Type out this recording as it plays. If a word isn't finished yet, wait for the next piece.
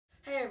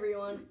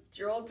everyone, it's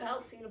your old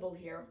pal Cinnable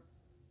here.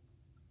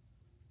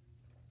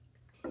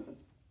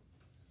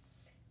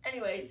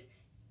 Anyways,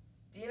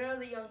 do you know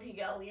the young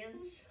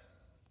Hegelians?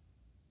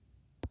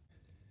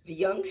 The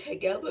young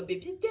Hegel.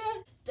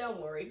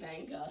 Don't worry,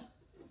 Banga.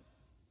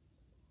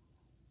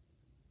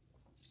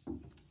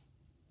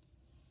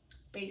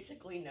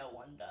 Basically, no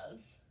one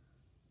does.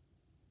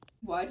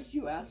 Why did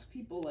you ask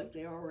people like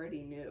they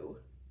already knew?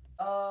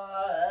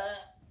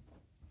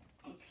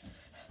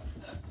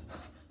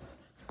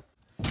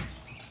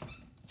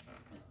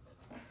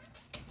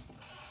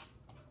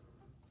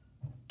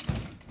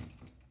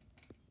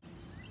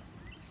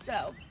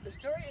 So, the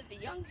story of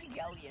the young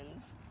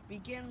Hegelians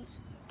begins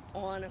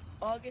on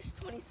August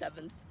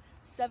 27th,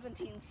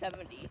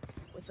 1770,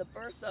 with the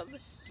birth of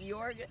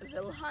Georg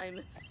Wilhelm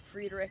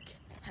Friedrich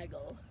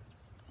Hegel.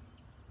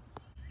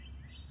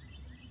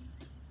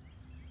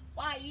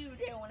 What you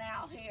doing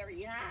out here, you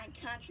young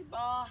country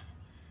boy?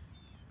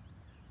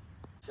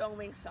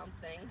 Filming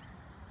something.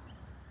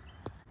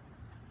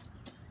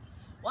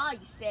 Well, you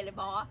silly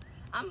boy,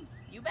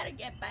 you better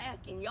get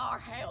back in your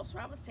house or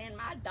I'm gonna send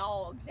my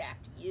dogs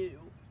after you.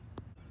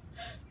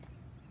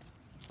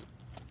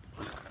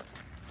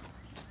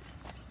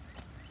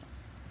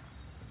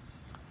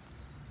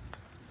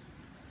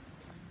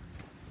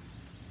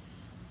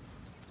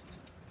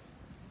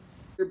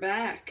 You're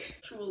back.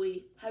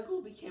 Truly,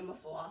 Hegel became a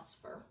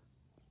philosopher.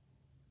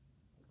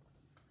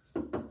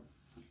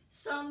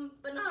 Some,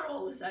 but not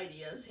all his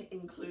ideas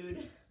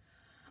include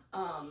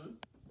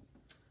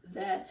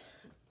that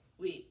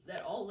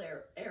all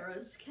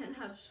eras can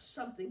have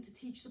something to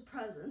teach the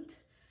present,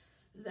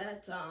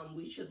 that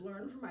we should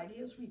learn from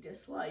ideas we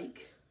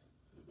dislike,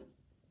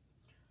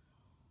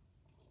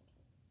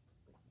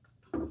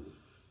 and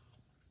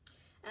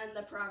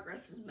that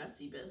progress is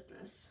messy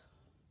business.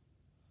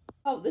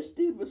 Oh, this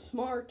dude was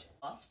smart.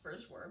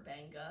 Philosophers were,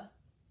 Banga.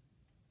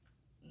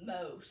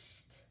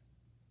 Most.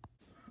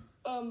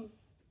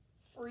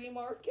 Free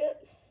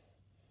market,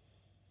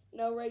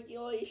 no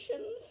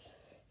regulations,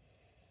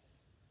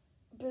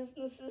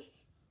 businesses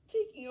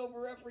taking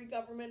over every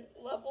government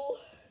level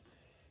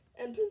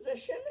and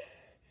position.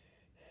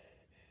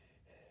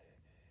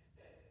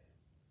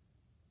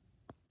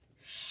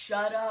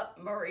 Shut up,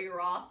 Murray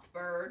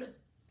Rothbard.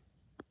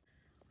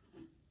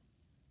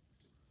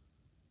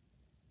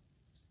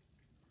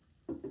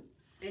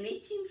 In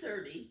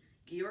 1830,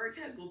 Georg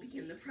Hegel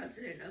became the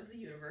president of the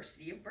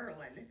University of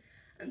Berlin,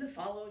 and the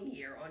following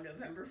year, on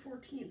November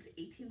 14th,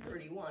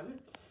 1831,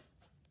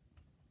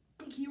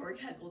 Georg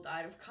Hegel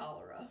died of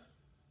cholera.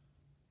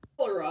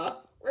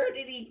 Cholera? Where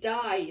did he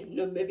die?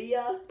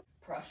 Namibia?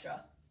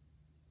 Prussia.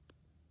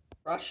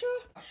 Russia?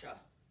 Russia.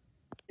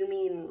 You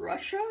mean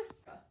Russia?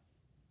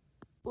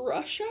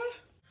 Russia?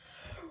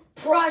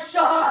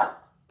 Prussia!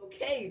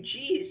 Okay,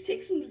 geez,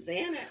 take some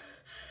Xanax.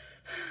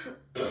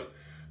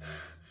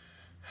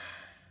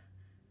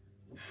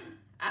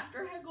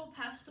 After Hegel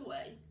passed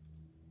away,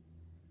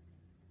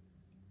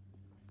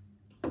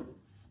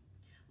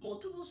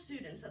 multiple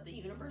students at the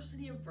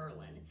University of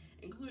Berlin,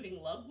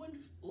 including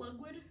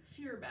Ludwig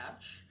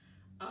Feuerbach,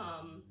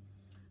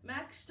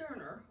 Max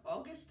Stirner,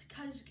 August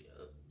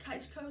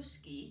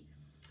Kieśkowski,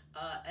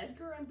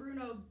 Edgar and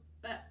Bruno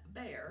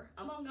Bayer,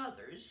 among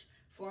others,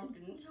 formed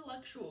an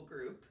intellectual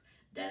group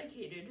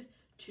dedicated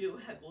to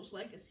Hegel's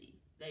legacy.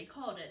 They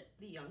called it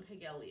the Young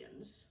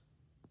Hegelians.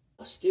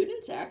 Are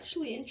students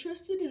actually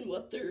interested in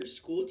what their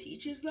school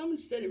teaches them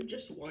instead of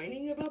just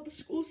whining about the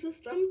school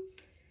system?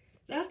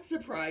 That's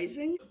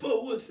surprising.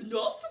 But what's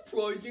not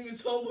surprising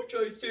is how much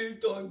I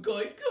saved on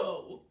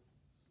Geico.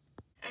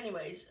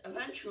 Anyways,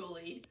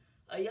 eventually,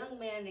 a young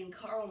man named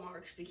Karl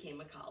Marx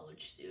became a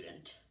college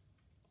student.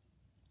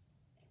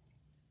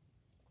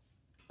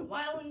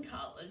 While in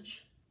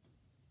college,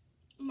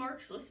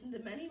 Marx listened to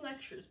many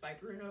lectures by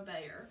Bruno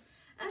Bayer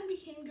and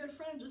became good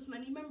friends with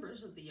many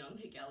members of the Young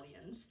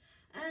Hegelians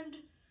and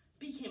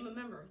became a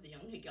member of the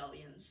Young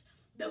Hegelians.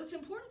 Though it's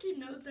important to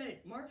note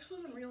that Marx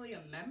wasn't really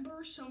a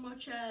member so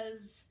much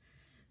as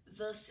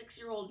the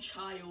 6-year-old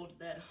child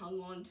that hung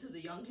on to the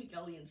Young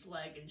Hegelians'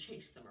 leg and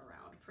chased them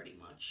around, pretty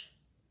much.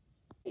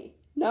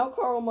 Now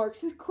Karl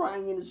Marx is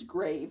crying in his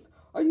grave.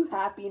 Are you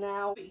happy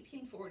now?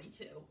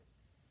 1842.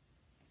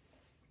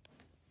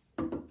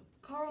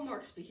 Karl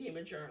Marx became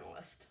a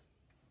journalist,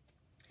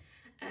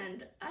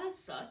 and as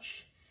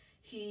such,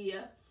 he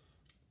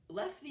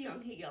left the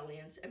Young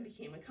Hegelians and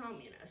became a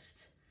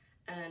communist.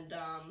 And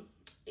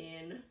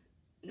in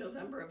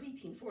November of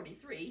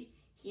 1843,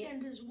 he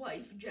and his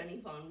wife, Jenny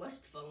von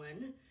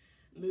Westphalen,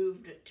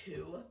 moved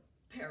to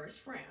Paris,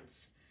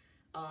 France.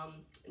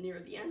 Near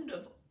the end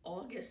of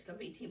August of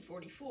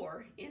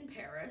 1844, in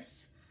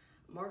Paris,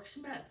 Marx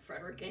met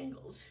Friedrich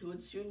Engels, who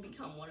would soon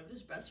become one of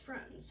his best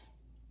friends.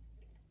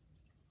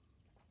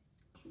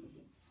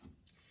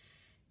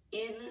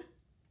 In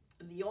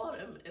the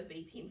autumn of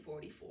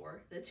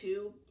 1844, the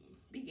two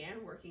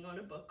began working on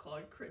a book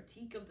called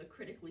Critique of the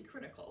Critically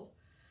Critical,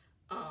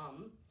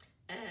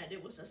 and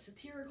it was a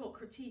satirical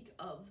critique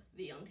of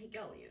the Young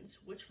Hegelians,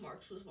 which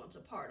Marx was once a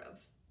part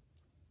of.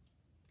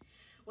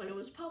 When it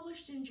was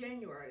published in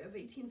January of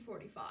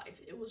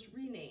 1845, it was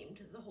renamed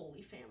the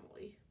Holy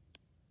Family.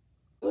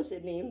 Why was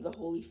it named the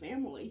Holy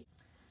Family?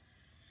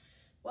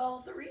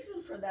 Well, the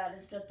reason for that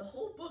is that the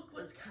whole book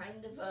was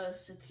kind of a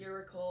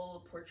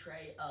satirical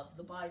portray of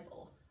the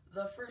Bible.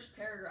 The first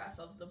paragraph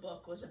of the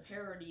book was a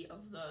parody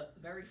of the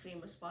very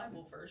famous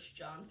Bible verse,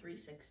 John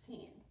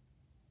 3:16.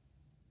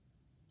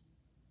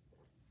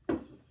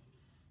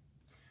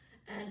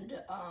 And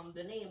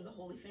the name, the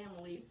Holy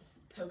Family,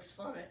 pokes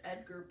fun at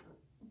Edgar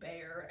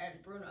Bayer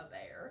and Bruno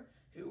Bayer,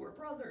 who were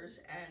brothers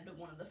and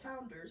one of the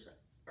founders,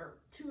 or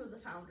two of the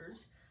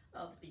founders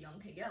of the Young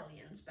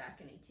Hegelians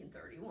back in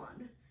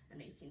 1831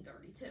 and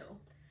 1832.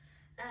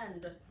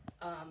 And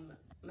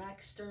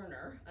Max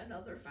Stirner,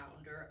 another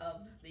founder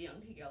of the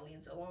Young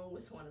Hegelians, along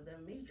with one of the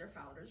major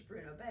founders,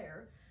 Bruno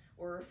Bayer,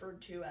 were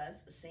referred to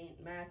as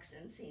Saint Max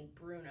and Saint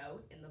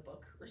Bruno in the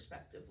book,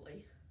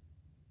 respectively.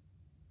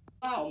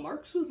 Wow,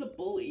 Marx was a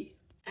bully.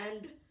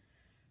 And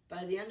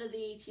by the end of the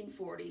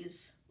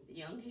 1840s, the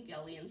Young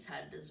Hegelians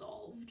had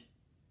dissolved.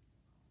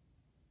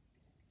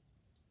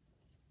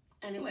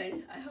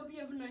 Anyways, I hope you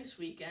have a nice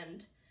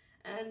weekend,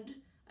 and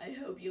I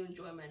hope you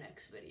enjoy my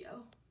next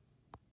video.